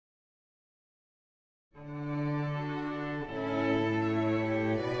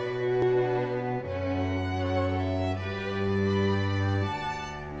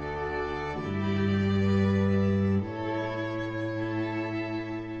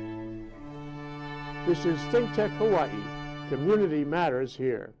This is ThinkTech Hawaii. Community matters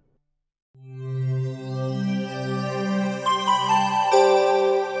here.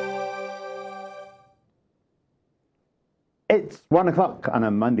 It's 1 o'clock on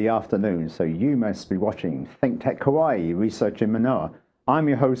a Monday afternoon, so you must be watching ThinkTech Hawaii, Research in Manoa. I'm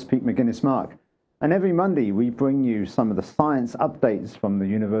your host, Pete Mougnis-Mark, and every Monday we bring you some of the science updates from the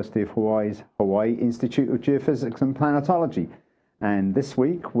University of Hawaii's Hawaii Institute of Geophysics and Planetology. And this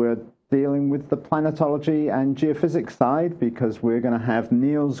week we're dealing with the planetology and geophysics side because we're going to have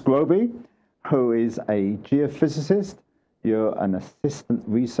Niels Grobbe, who is a geophysicist. You're an assistant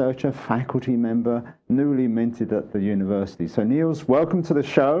researcher, faculty member, newly minted at the university. So Niels, welcome to the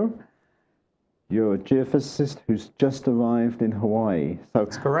show. You're a geophysicist who's just arrived in Hawaii. So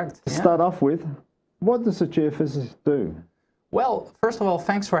that's correct. To start off with, what does a geophysicist do? Well, first of all,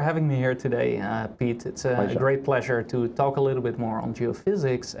 thanks for having me here today, Pete. It's a great pleasure to talk a little bit more on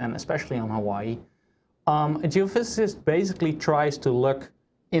geophysics and especially on Hawaii. A geophysicist basically tries to look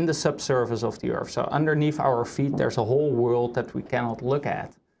in the subsurface of the Earth. So underneath our feet, there's a whole world that we cannot look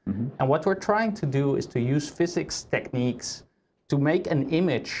at. And what we're trying to do is to use physics techniques to make an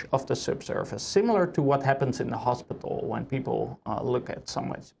image of the subsurface, similar to what happens in the hospital when people look at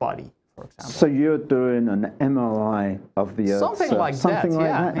someone's body, for example. So you're doing an MRI of the Earth? Something like that,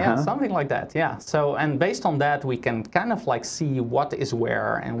 something like that, yeah. So, and based on that, we can kind of like see what is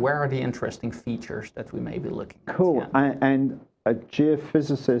where and where are the interesting features that we may be looking at. Cool. And a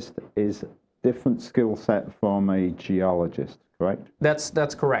geophysicist is a different skill set from a geologist, correct?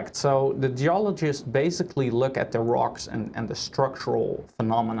 That's correct. So the geologists basically look at the rocks and the structural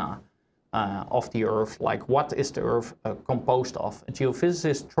phenomena of the Earth, like what is the Earth composed of. A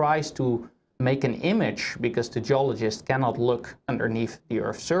geophysicist tries to make an image because the geologist cannot look underneath the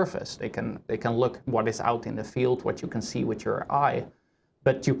Earth's surface. They can look what is out in the field, what you can see with your eye.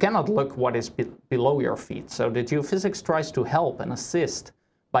 But you cannot look what is below your feet. So the geophysics tries to help and assist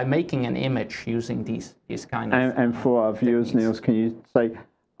by making an image using these kind of And for our viewers, Niels, can you say,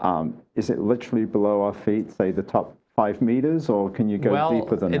 is it literally below our feet, say the top 5 meters, or can you go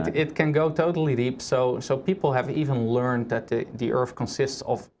deeper than that? It can go totally deep. So people have even learned that the Earth consists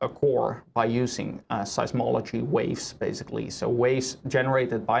of a core by using seismology waves, basically. So waves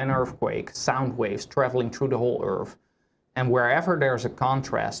generated by an earthquake, sound waves traveling through the whole Earth. And wherever there's a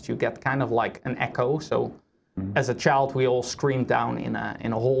contrast, you get kind of like an echo. So as a child, we all screamed down in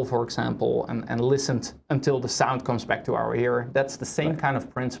a hole, for example, and listened until the sound comes back to our ear. That's the same kind of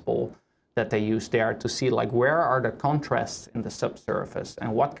principle that they use there to see like where are the contrasts in the subsurface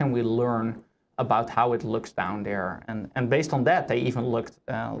and what can we learn about how it looks down there. And based on that, they even looked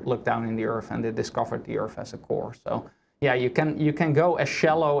down in the Earth and they discovered the Earth as a core. So yeah, you can go as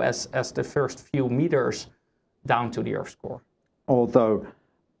shallow as the first few meters down to the Earth's core. Although,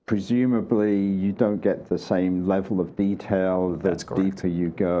 presumably, you don't get the same level of detail the deeper you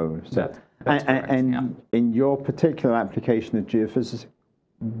go. So, that's correct, and in your particular application of geophysics,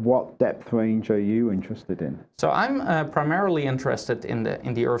 what depth range are you interested in? So I'm primarily interested in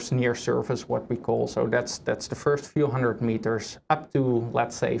the Earth's near surface, what we call. So that's the first few hundred meters up to,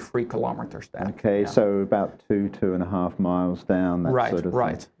 let's say, 3 kilometers depth. Okay, so about 2.5 miles down. That sort of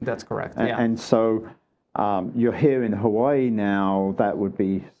thing. That's correct. And so you're here in Hawaii now. That would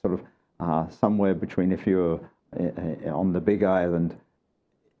be sort of somewhere between, if you're on the Big Island,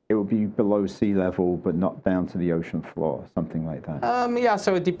 it would be below sea level, but not down to the ocean floor, something like that. Yeah,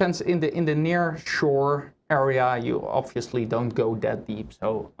 so it depends. In the near shore area, you obviously don't go that deep.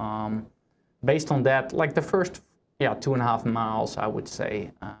 So based on that, like the first 2.5 miles, I would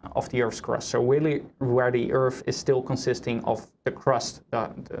say, of the Earth's crust. So really where the Earth is still consisting of the crust,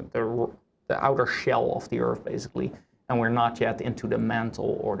 the outer shell of the Earth, basically, and we're not yet into the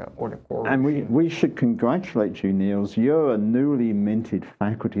mantle or the core. And we should congratulate you, Niels. You're a newly minted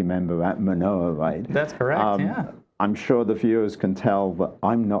faculty member at Manoa, right? That's correct. Yeah. I'm sure the viewers can tell that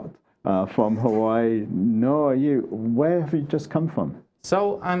I'm not from Hawaii. Nor are you. Where have you just come from?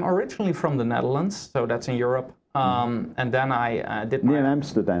 So I'm originally from the Netherlands, so that's in Europe. And then I did near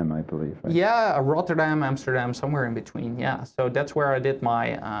Amsterdam, I believe. Right? Yeah, Rotterdam, Amsterdam, somewhere in between. Yeah. So that's where I did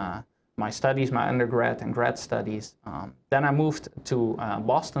my studies, my undergrad and grad studies. Then I moved to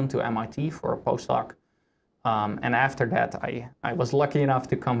Boston, to MIT for a postdoc. And after that, I was lucky enough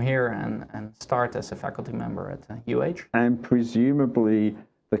to come here and start as a faculty member at UH. And presumably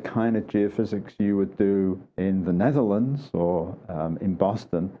the kind of geophysics you would do in the Netherlands or in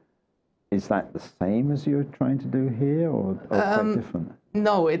Boston, is that the same as you're trying to do here, or quite different?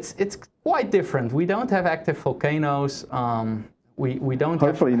 No, it's quite different. We don't have active volcanoes. we don't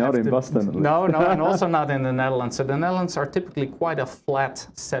Hopefully not in to, Boston. At least. No, and also not in the Netherlands. So the Netherlands are typically quite a flat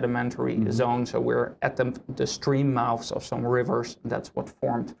sedimentary zone. So we're at the stream mouths of some rivers. That's what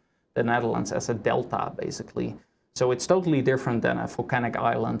formed the Netherlands as a delta, basically. So it's totally different than a volcanic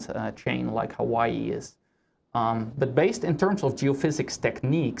island chain like Hawaii is. But based in terms of geophysics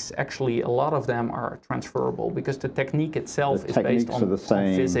techniques, actually a lot of them are transferable because the technique itself is based on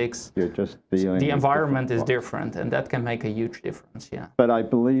physics. You're just dealing the environment is different, and that can make a huge difference, yeah. But I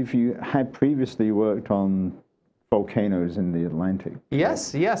believe you had previously worked on volcanoes in the Atlantic.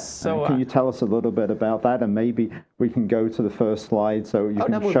 Yes, yes. So can you tell us a little bit about that, and maybe we can go to the first slide so you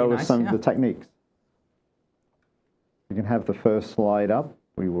can show us some of the techniques. You can have the first slide up.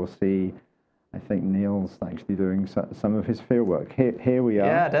 We will see, I think Neil's actually doing some of his field work. Here we are.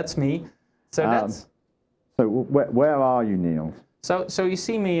 Yeah, that's me. So that's. So where are you, Neil? So you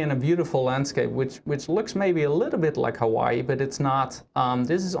see me in a beautiful landscape, which looks maybe a little bit like Hawaii, but it's not.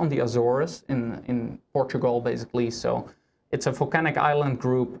 This is on the Azores in Portugal, basically. So it's a volcanic island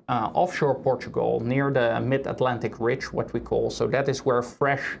group offshore Portugal, near the mid-Atlantic ridge, what we call. So that is where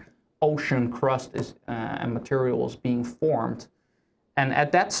fresh ocean crust is and material is being formed. And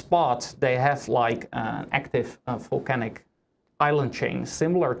at that spot, they have like an active volcanic island chain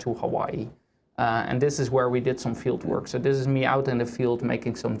similar to Hawaii. And this is where we did some field work. So this is me out in the field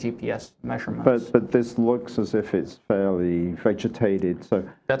making some GPS measurements. But this looks as if it's fairly vegetated. So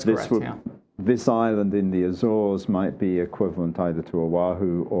that's correct, yeah. This island in the Azores might be equivalent either to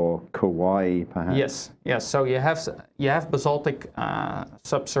Oahu or Kauai, perhaps. Yes, yes. So you have basaltic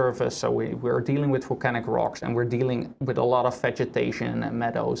subsurface. So we're dealing with volcanic rocks, and we're dealing with a lot of vegetation and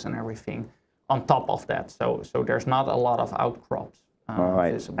meadows and everything on top of that. So there's not a lot of outcrops. All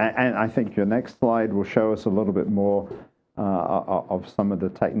right, and I think your next slide will show us a little bit more of some of the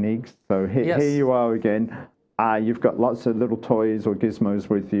techniques. So here you are again. You've got lots of little toys or gizmos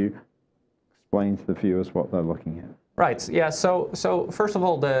with you. Explain to the viewers what they're looking at. Right, yeah, so first of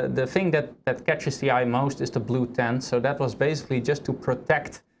all, the thing that catches the eye most is the blue tent. So that was basically just to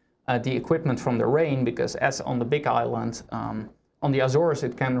protect the equipment from the rain, because as on the big island, on the Azores,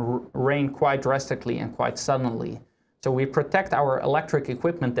 it can rain quite drastically and quite suddenly. So we protect our electric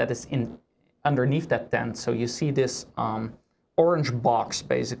equipment that is underneath that tent. So you see this orange box,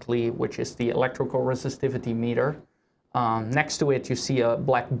 basically, which is the electrical resistivity meter. Next to it, you see a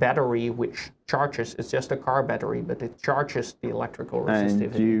black battery which charges. It's just a car battery, but it charges the electrical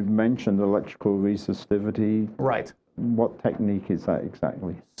resistivity. And you mentioned electrical resistivity. Right. What technique is that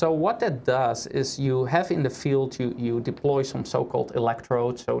exactly? So what that does is you have in the field, you deploy some so-called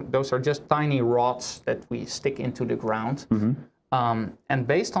electrodes. So those are just tiny rods that we stick into the ground. Mm-hmm. And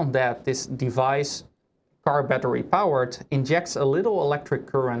based on that, this device, car battery powered, injects a little electric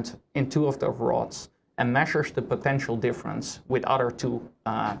current in two of the rods and measures the potential difference with other two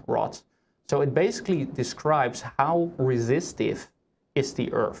rods. So it basically describes how resistive is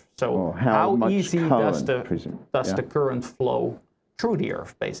the Earth. So how easy does the current flow through the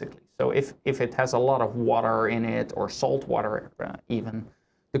Earth, basically. So if it has a lot of water in it, or salt water even,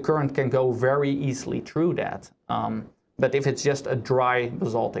 the current can go very easily through that. But if it's just a dry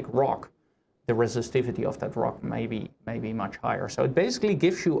basaltic rock, the resistivity of that rock may be much higher. So it basically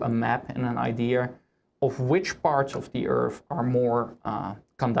gives you a map and an idea of which parts of the Earth are more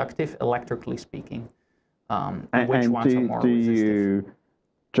conductive, electrically speaking, and which ones are more resistive. Do you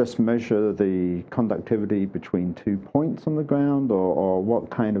just measure the conductivity between 2 points on the ground, or what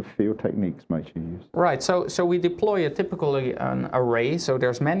kind of field techniques might you use? Right, so we deploy typically an array. So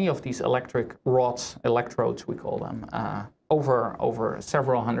there's many of these electric rods, electrodes we call them, over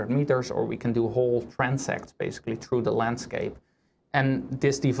several hundred meters, or we can do whole transects basically through the landscape. And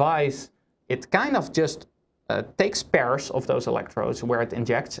this device, it kind of just takes pairs of those electrodes where it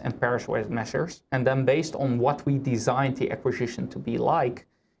injects and pairs where it measures. And then based on what we designed the acquisition to be like,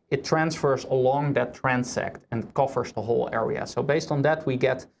 it transfers along that transect and covers the whole area. So based on that, we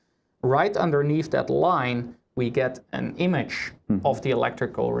get right underneath that line, we get an image of the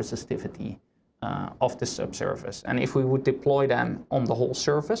electrical resistivity of the subsurface. And if we would deploy them on the whole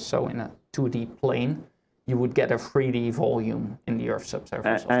surface, so in a 2D plane, you would get a 3D volume in the Earth's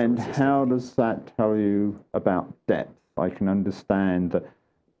subsurface. And how does that tell you about depth? I can understand that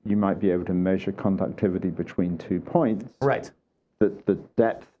you might be able to measure conductivity between 2 points. Right. The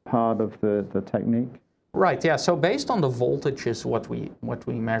depth part of the technique? Right, yeah. So based on the voltages, what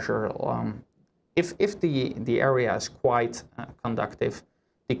we measure, if the area is quite conductive,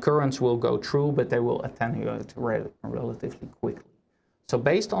 the currents will go through, but they will attenuate relatively quickly. So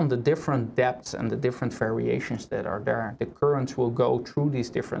based on the different depths and the different variations that are there, the currents will go through these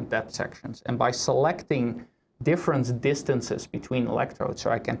different depth sections. And by selecting different distances between electrodes. So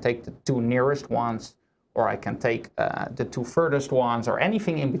I can take the two nearest ones, or I can take the two furthest ones, or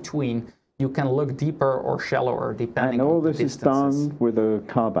anything in between. You can look deeper or shallower depending on the And all this is distances. done with a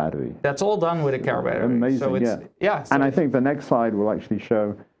car battery. That's all done with a car battery. Amazing, so it's, yeah. So and I think the next slide will actually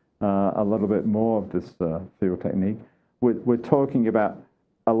show a little bit more of this field technique. We're talking about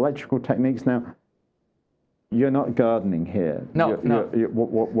electrical techniques now. You're not gardening here. No, no.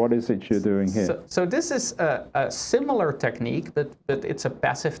 What is it you're doing here? So this is a similar technique, but it's a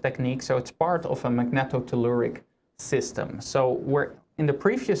passive technique. So it's part of a magnetotelluric system. So in the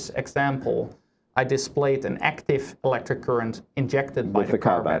previous example, I displayed an active electric current injected by the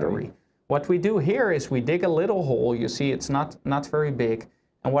car battery. What we do here is we dig a little hole. You see it's not very big.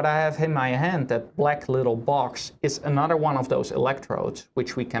 And what I have in my hand, that black little box, is another one of those electrodes,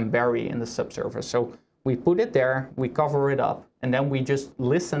 which we can bury in the subsurface. So we put it there, we cover it up, and then we just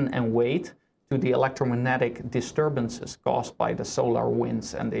listen and wait to the electromagnetic disturbances caused by the solar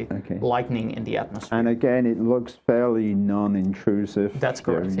winds and the lightning in the atmosphere. And again, it looks fairly non-intrusive. That's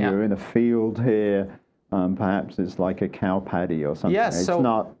correct, You're in a field here. Perhaps it's like a cow paddy or something. Yeah, it's so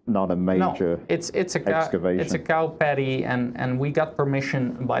not a major excavation. It's a cow paddy, and we got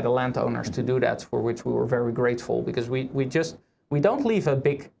permission by the landowners to do that, for which we were very grateful, because we don't leave a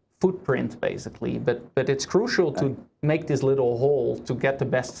big footprint basically, but it's crucial to make this little hole to get the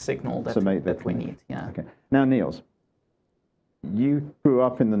best signal that we need. Yeah. Okay. Now, Niels, you grew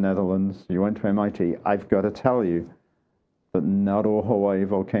up in the Netherlands. You went to MIT. I've got to tell you that not all Hawaii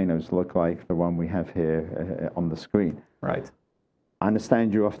volcanoes look like the one we have here on the screen. Right. I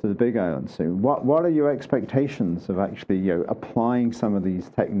understand you're off to the Big Island soon. What are your expectations of actually applying some of these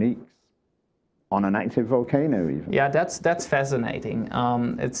techniques on an active volcano even? Yeah, that's fascinating.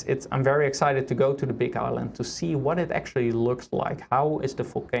 I'm very excited to go to the Big Island to see what it actually looks like. How is the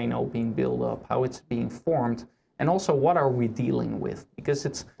volcano being built up? How it's being formed? And also, what are we dealing with? Because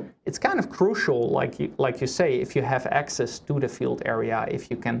it's kind of crucial, like you say, if you have access to the field area,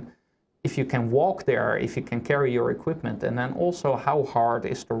 if you can walk there, if you can carry your equipment, and then also how hard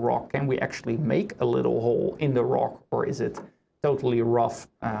is the rock? Can we actually make a little hole in the rock, or is it totally rough,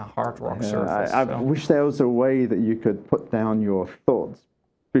 hard rock surface? I wish there was a way that you could put down your thoughts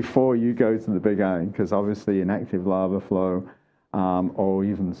before you go to the Big Island, because obviously an active lava flow, or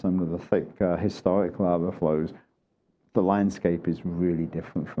even some of the thick historic lava flows, the landscape is really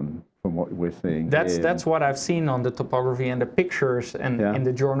different from what we're seeing. That's what I've seen on the topography and the pictures and in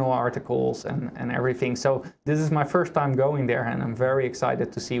the journal articles and everything. So this is my first time going there, and I'm very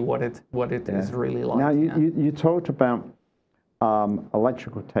excited to see what it is really like. Now you talked about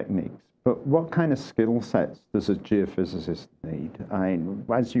electrical techniques, but what kind of skill sets does a geophysicist need? I mean,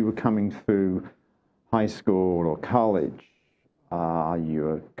 as you were coming through high school or college, are you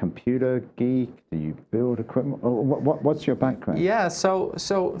a computer geek? Do you build equipment? What's your background? Yeah, so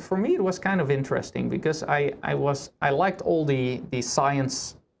for me it was kind of interesting, because I liked all the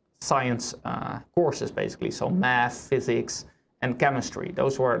science courses basically. So math, physics, and chemistry.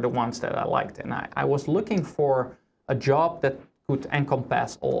 Those were the ones that I liked, and I was looking for a job that could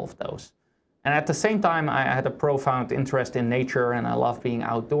encompass all of those. And at the same time, I had a profound interest in nature, and I love being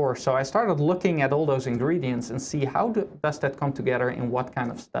outdoors. So I started looking at all those ingredients and see how does that come together in what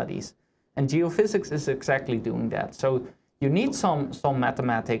kind of studies. And geophysics is exactly doing that. So you need some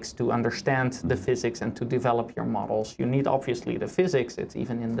mathematics to understand the physics and to develop your models. You need obviously the physics. It's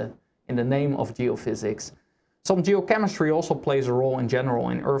even in the name of geophysics. Some geochemistry also plays a role in general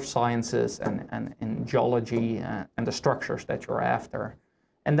in earth sciences and in geology and the structures that you're after.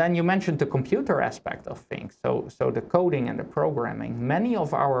 And then you mentioned the computer aspect of things, so the coding and the programming. Many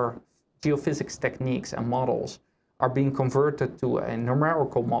of our geophysics techniques and models are being converted to a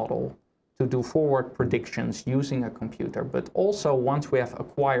numerical model to do forward predictions using a computer. But also, once we have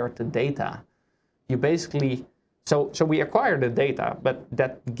acquired the data, you basically, so we acquire the data, but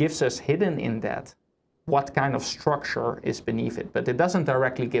that gives us hidden in that what kind of structure is beneath it, but it doesn't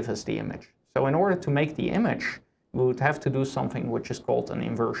directly give us the image. So in order to make the image, we would have to do something which is called an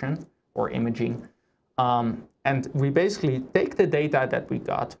inversion or imaging. And we basically take the data that we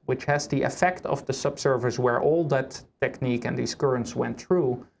got, which has the effect of the subsurface where all that technique and these currents went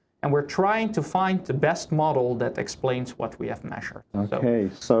through, and we're trying to find the best model that explains what we have measured. Okay,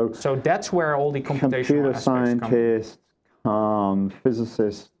 so that's where all the computational computer aspects scientists,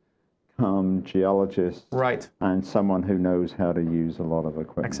 physicists, geologists, right, and someone who knows how to use a lot of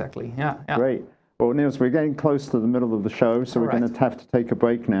equipment. Exactly, yeah. Great. Well, Niels, we're getting close to the middle of the show, so we're going to have to take a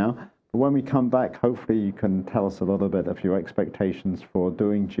break now. But when we come back, hopefully you can tell us a little bit of your expectations for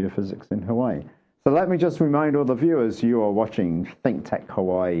doing geophysics in Hawaii. So let me just remind all the viewers, you are watching ThinkTech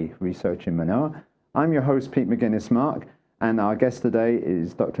Hawaii Research in Manoa. I'm your host, Pete Mougnis-Mark, and our guest today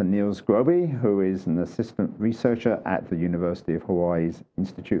is Dr. Niels Grobbe, who is an assistant researcher at the University of Hawaii's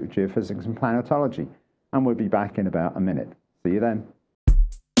Institute of Geophysics and Planetology. And we'll be back in about a minute. See you then.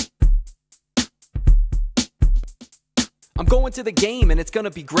 I'm going to the game and it's gonna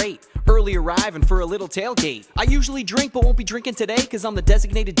be great. Early arriving for a little tailgate. I usually drink but won't be drinking today cause I'm the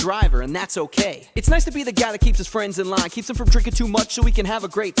designated driver and that's okay. It's nice to be the guy that keeps his friends in line, keeps them from drinking too much so we can have a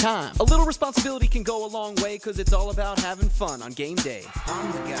great time. A little responsibility can go a long way cause it's all about having fun on game day.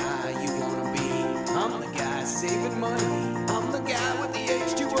 I'm the guy you wanna be. I'm the guy saving money. I'm the guy with the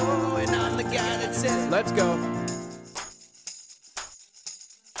H2O and I'm the guy that says let's go.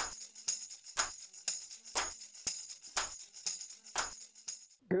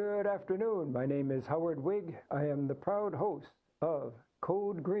 Good afternoon. My name is Howard Wigg. I am the proud host of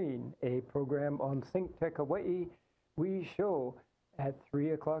Code Green, a program on ThinkTech Hawaii. We show at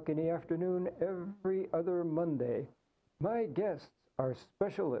 3 o'clock in the afternoon every other Monday. My guests are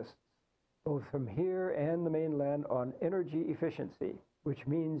specialists, both from here and the mainland, on energy efficiency, which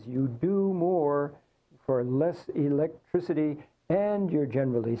means you do more for less electricity and you're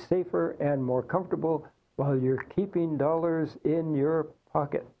generally safer and more comfortable while you're keeping dollars in your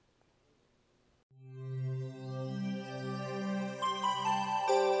pocket.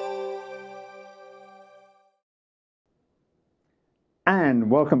 And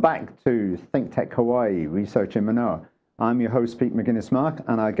welcome back to ThinkTech Hawaii, Research in Manoa. I'm your host, Pete Mougnis-Mark,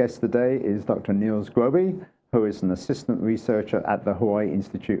 and our guest today is Dr. Niels Grobbe, who is an assistant researcher at the Hawaii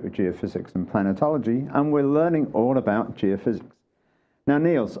Institute of Geophysics and Planetology, and we're learning all about geophysics. Now,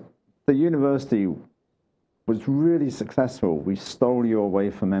 Niels, the university was really successful. We stole you away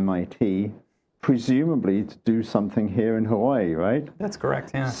from MIT, presumably to do something here in Hawaii, right? That's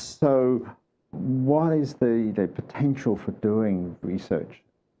correct, yeah. So what is the potential for doing research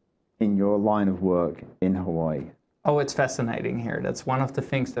in your line of work in Hawaii? Oh, it's fascinating here. That's one of the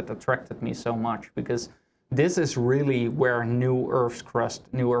things that attracted me so much, because this is really where new Earth's crust,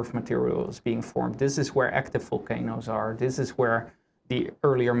 new Earth material is being formed. This is where active volcanoes are. This is where the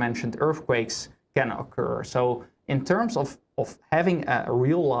earlier mentioned earthquakes can occur. So in terms of having a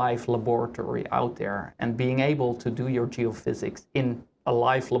real life laboratory out there and being able to do your geophysics in a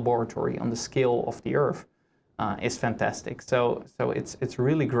live laboratory on the scale of the Earth is fantastic. So it's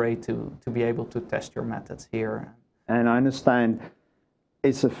really great to be able to test your methods here. And I understand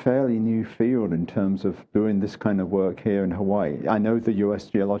it's a fairly new field in terms of doing this kind of work here in Hawaii. I know the U.S.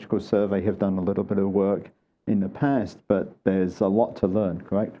 Geological Survey have done a little bit of work in the past, but there's a lot to learn,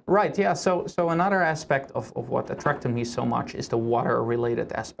 correct? Right, yeah. So another aspect of what attracted me so much is the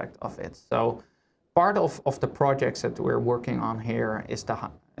water-related aspect of it. So part of the projects that we're working on here is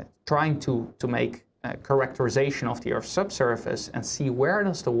trying to make a characterization of the Earth's subsurface and see where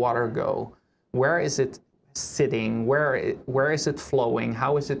does the water go, where is it sitting, where is it flowing,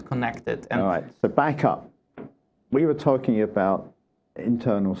 how is it connected. And all right, so back up. We were talking about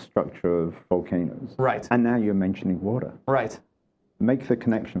internal structure of volcanoes. Right. And now you're mentioning water. Right. Make the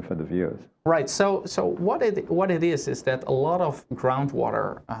connection for the viewers. Right. So what it is that a lot of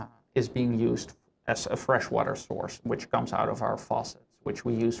groundwater is being used as a freshwater source, which comes out of our faucets, which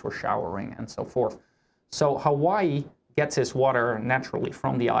we use for showering and so forth. So Hawaii gets its water naturally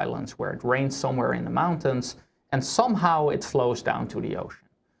from the islands where it rains somewhere in the mountains, and somehow it flows down to the ocean.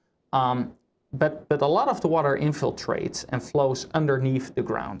 But a lot of the water infiltrates and flows underneath the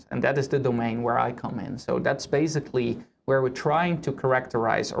ground, and that is the domain where I come in. So that's basically where we're trying to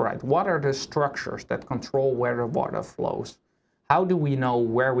characterize, all right, what are the structures that control where the water flows? How do we know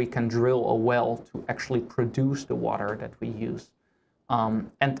where we can drill a well to actually produce the water that we use?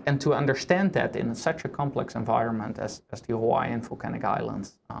 And to understand that in such a complex environment as the Hawaiian volcanic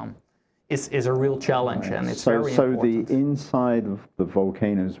islands is a real challenge, and it's very important. So the inside of the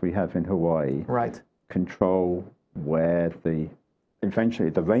volcanoes we have in Hawaii control where eventually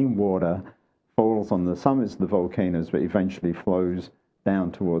the rainwater falls on the summits of the volcanoes, but eventually flows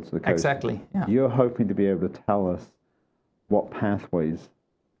down towards the coast. Exactly, yeah. You're hoping to be able to tell us what pathways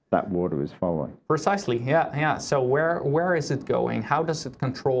that water is following. Precisely, yeah. So where is it going? How does it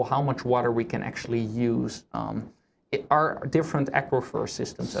control how much water we can actually use? Are different aquifer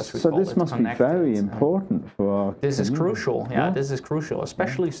systems, as we call it, So this must be very important for our This is crucial, yeah. This is crucial,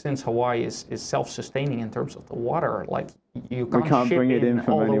 especially since Hawaii is self-sustaining in terms of the water. Like, you can't ship bring it in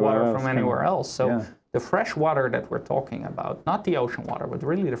from all the water else, from anywhere else. So yeah. The fresh water that we're talking about, not the ocean water, but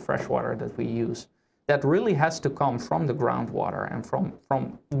really the fresh water that we use, that really has to come from the groundwater and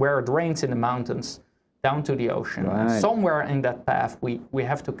from where it rains in the mountains down to the ocean. Right. Somewhere in that path, we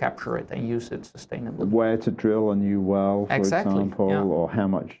have to capture it and use it sustainably. Where to drill a new well, for example, yeah. or how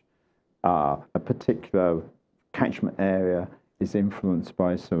much a particular catchment area is influenced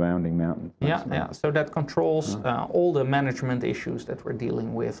by surrounding mountains. Yeah. So that controls all the management issues that we're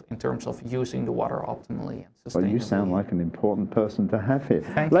dealing with in terms of using the water optimally and sustainably. Well, you sound like an important person to have here.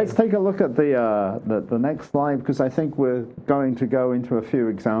 Let's take a look at the next slide, because I think we're going to go into a few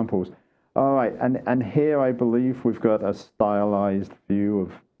examples. All right, and here I believe we've got a stylized view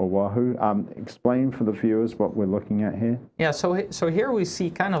of Oahu. Explain for the viewers what we're looking at here. Yeah, so here we see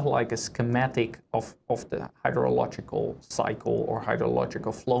kind of like a schematic of the hydrological cycle or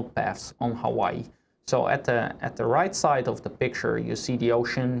hydrological flow paths on Hawaii. So at the right side of the picture, you see the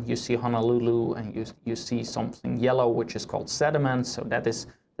ocean, you see Honolulu, and you see something yellow, which is called sediment. So that is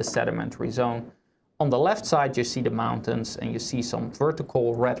the sedimentary zone. On the left side, you see the mountains, and you see some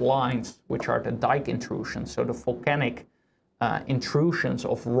vertical red lines, which are the dike intrusions, so the volcanic intrusions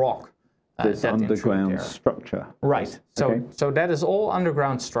of rock. This underground structure. Right. So that is all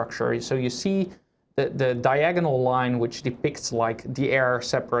underground structure. So you see the diagonal line, which depicts like the air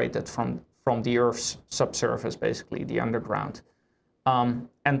separated from the Earth's subsurface, basically the underground. And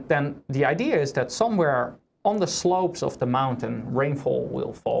then the idea is that somewhere on the slopes of the mountain, rainfall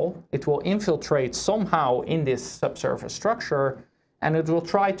will fall. It will infiltrate somehow in this subsurface structure, and it will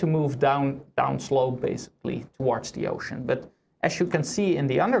try to move downslope, basically, towards the ocean. But as you can see in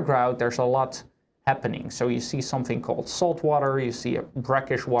the underground, there's a lot happening. So you see something called salt water, you see a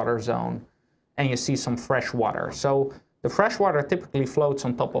brackish water zone, and you see some fresh water. So the fresh water typically floats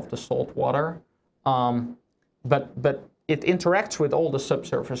on top of the salt water, but it interacts with all the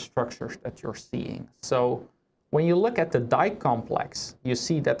subsurface structures that you're seeing. So when you look at the dike complex, you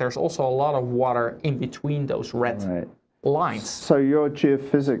see that there's also a lot of water in between those red lines. So your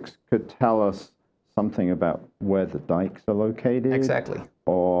geophysics could tell us something about where the dikes are located? Exactly.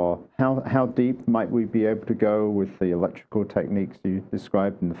 Or how deep might we be able to go with the electrical techniques you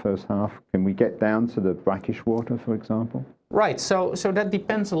described in the first half? Can we get down to the brackish water, for example? Right, so that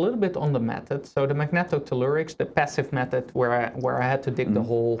depends a little bit on the method. So the magnetotellurics, the passive method where I had to dig the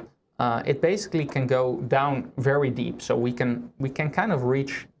hole, it basically can go down very deep. So we can kind of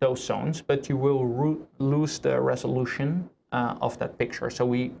reach those zones, but you will lose the resolution of that picture. So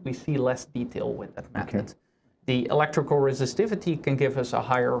we see less detail with that method. Okay. The electrical resistivity can give us a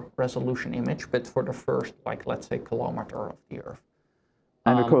higher resolution image, but for the first, like, let's say, kilometer of the Earth.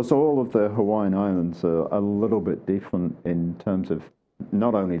 And of course, all of the Hawaiian Islands are a little bit different in terms of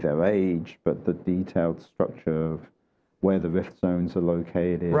not only their age, but the detailed structure of where the rift zones are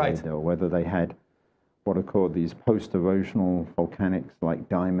located, or whether they had what are called these post-erosional volcanics like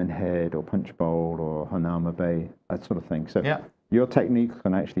Diamond Head or Punch Bowl or Hanama Bay, that sort of thing. So your technique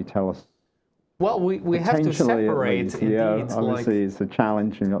can actually tell us. Well, we have to separate, indeed. Yeah, obviously it's a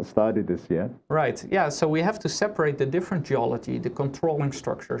challenge. You've not started this yet. Right, yeah, so we have to separate the different geology, the controlling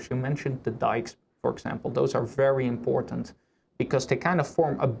structures. You mentioned the dikes, for example. Those are very important because they kind of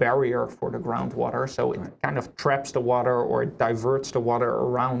form a barrier for the groundwater. So it kind of traps the water, or it diverts the water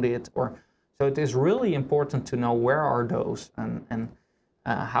around it. So it is really important to know where are those and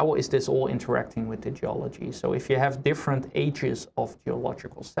how is this all interacting with the geology. So if you have different ages of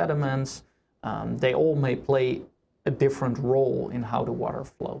geological sediments, they all may play a different role in how the water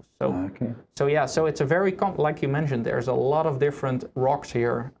flows. So so it's a very, like you mentioned, there's a lot of different rocks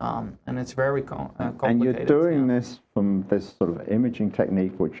here, and it's very complicated. And you're doing this from this sort of imaging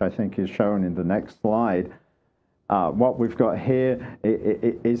technique, which I think is shown in the next slide. What we've got here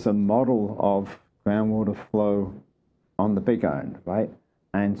is a model of groundwater flow on the Big Island, right?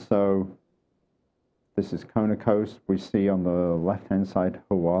 And so this is Kona Coast. We see on the left-hand side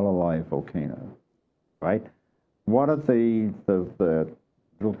Hualalai volcano, right? What are the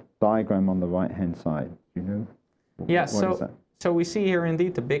little diagram on the right-hand side? Do you know? Yeah, what is that? So we see here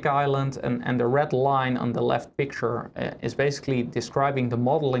indeed the Big Island, and the red line on the left picture is basically describing the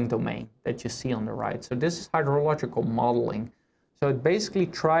modeling domain that you see on the right. So this is hydrological modeling. So it basically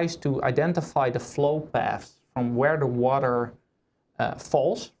tries to identify the flow paths from where the water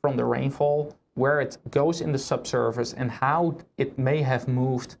falls from the rainfall, where it goes in the subsurface, and how it may have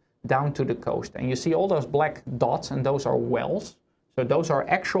moved down to the coast. And you see all those black dots, and those are wells. So those are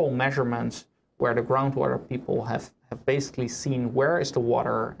actual measurements where the groundwater people have basically seen where is the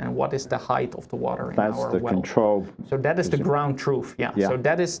water and what is the height of the water in our well. That's the control. So that is the ground truth, yeah. So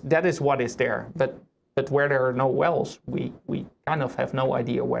that is what is there. But where there are no wells, we kind of have no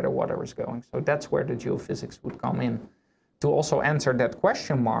idea where the water is going. So that's where the geophysics would come in to also answer that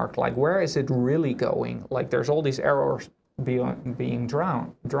question mark, like where is it really going? Like there's all these errors being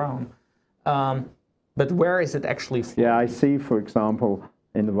drowned. But where is it actually flowing? Yeah, I see, for example,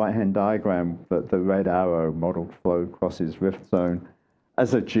 in the right-hand diagram that the red arrow modeled flow crosses rift zone.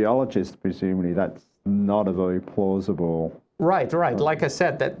 as a geologist, presumably that's not a very plausible. Right. Like I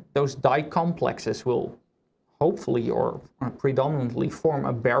said, that those dike complexes will hopefully or predominantly form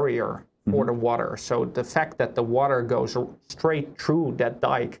a barrier for the water. So the fact that the water goes straight through that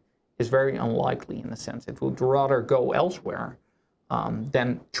dike is very unlikely in a sense. It would rather go elsewhere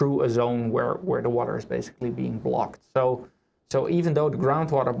than through a zone where the water is basically being blocked. So even though the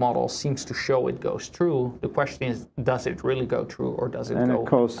groundwater model seems to show it goes through, the question is, does it really go through or does it go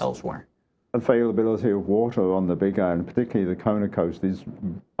elsewhere? Availability of water on the Big Island, particularly the Kona coast, is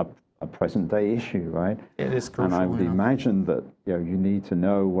a present-day issue, right? It is crucial. And I would imagine that you need to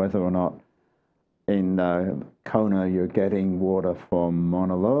know whether or not in Kona you're getting water from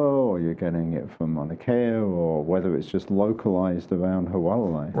Mauna Loa or you're getting it from Mauna Kea, or whether it's just localized around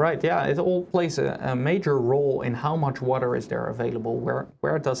Hawaii. Right, yeah, it all plays a major role in how much water is there available,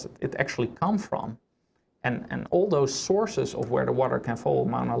 where does it actually come from? And all those sources of where the water can fall,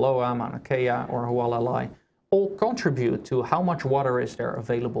 Mauna Loa, Mauna Kea, or Hualalai, all contribute to how much water is there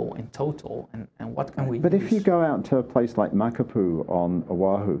available in total, and what can we use. But if you go out to a place like Makapu on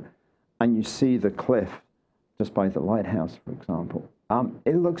Oahu, and you see the cliff just by the lighthouse, for example,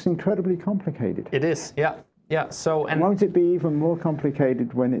 it looks incredibly complicated. It is, yeah. So, and won't it be even more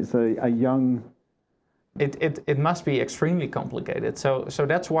complicated when it's a young? It must be extremely complicated. So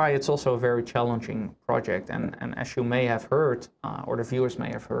that's why it's also a very challenging project. And as you may have heard, or the viewers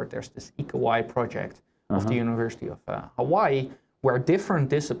may have heard, there's this Ikawai project of the University of Hawaii, where different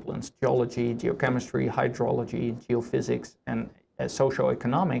disciplines, geology, geochemistry, hydrology, geophysics, and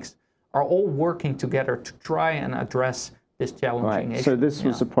socioeconomics, are all working together to try and address this challenging issue. So this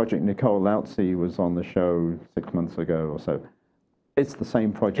was a project. Nicole Lautzi was on the show 6 months ago or so. It's the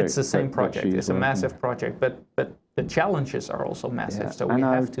same project. It's the same project. It's a massive project, but the challenges are also massive. So we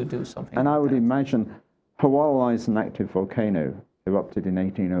have to do something. And I would imagine Hawaii is an active volcano, erupted in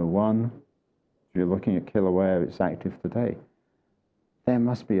 1801. If you're looking at Kilauea, it's active today. There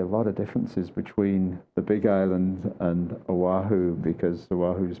must be a lot of differences between the Big Island and Oahu, because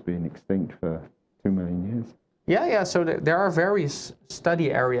Oahu's been extinct for 2 million years. Yeah. So there are various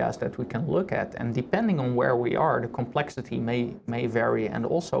study areas that we can look at, and depending on where we are, the complexity may vary, and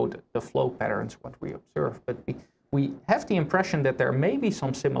also the flow patterns, what we observe. But we have the impression that there may be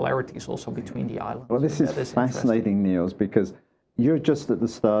some similarities also between the islands. Well, this is fascinating, Niels, because you're just at the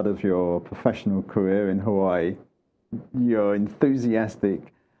start of your professional career in Hawaii. You're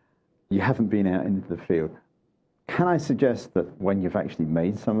enthusiastic. You haven't been out into the field. Can I suggest that when you've actually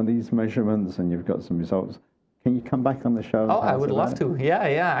made some of these measurements and you've got some results, can you come back on the show? Oh, I would love to.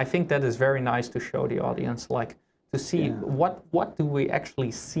 Yeah. I think that is very nice to show the audience, like to see what do we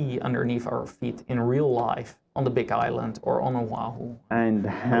actually see underneath our feet in real life on the Big Island or on Oahu. And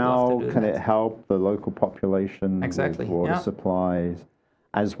how can it help the local population with water supplies,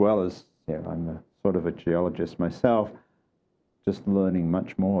 as well as, I'm sort of a geologist myself, just learning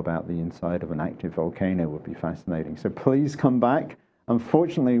much more about the inside of an active volcano would be fascinating. So please come back.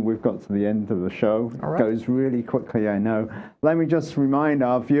 Unfortunately, we've got to the end of the show. It goes really quickly, I know. Let me just remind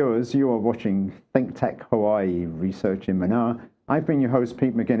our viewers, you are watching ThinkTech Hawaii Research in Manoa. I've been your host,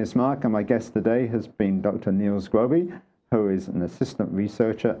 Pete Mougnis-Mark, and my guest today has been Dr. Niels Grobbe, who is an assistant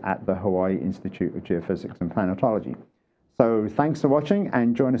researcher at the Hawaii Institute of Geophysics and Planetology. So thanks for watching,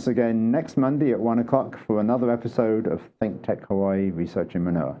 and join us again next Monday at 1 o'clock for another episode of ThinkTech Hawaii Research in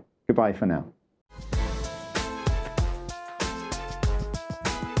Manoa. Goodbye for now.